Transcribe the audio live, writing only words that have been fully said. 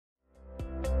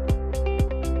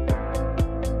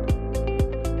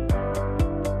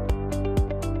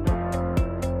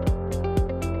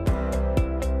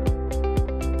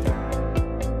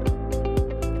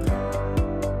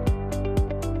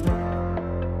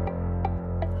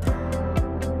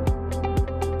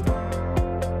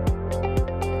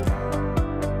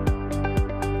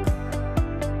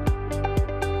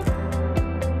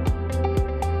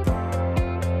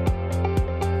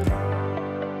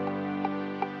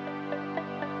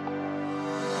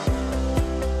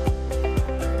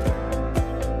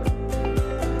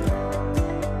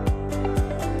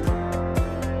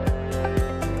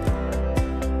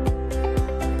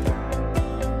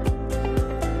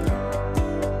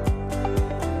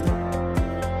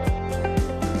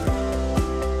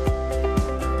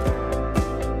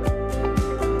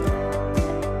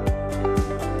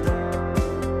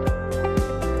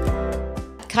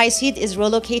KAICIID is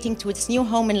relocating to its new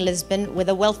home in Lisbon with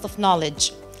a wealth of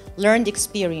knowledge, learned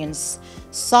experience,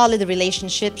 solid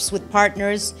relationships with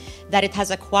partners that it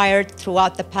has acquired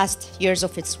throughout the past years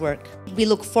of its work. We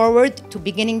look forward to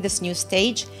beginning this new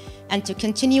stage and to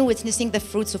continue witnessing the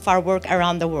fruits of our work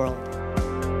around the world.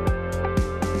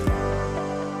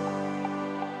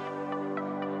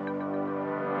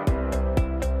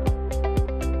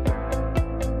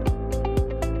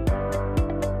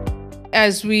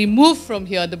 As we move from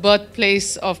here, the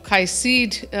birthplace of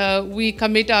KAICIID, we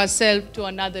commit ourselves to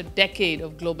another decade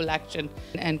of global action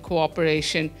and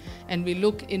cooperation, and we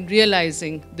look in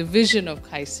realizing the vision of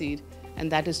KAICIID,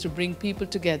 and that is to bring people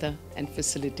together and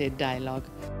facilitate dialogue.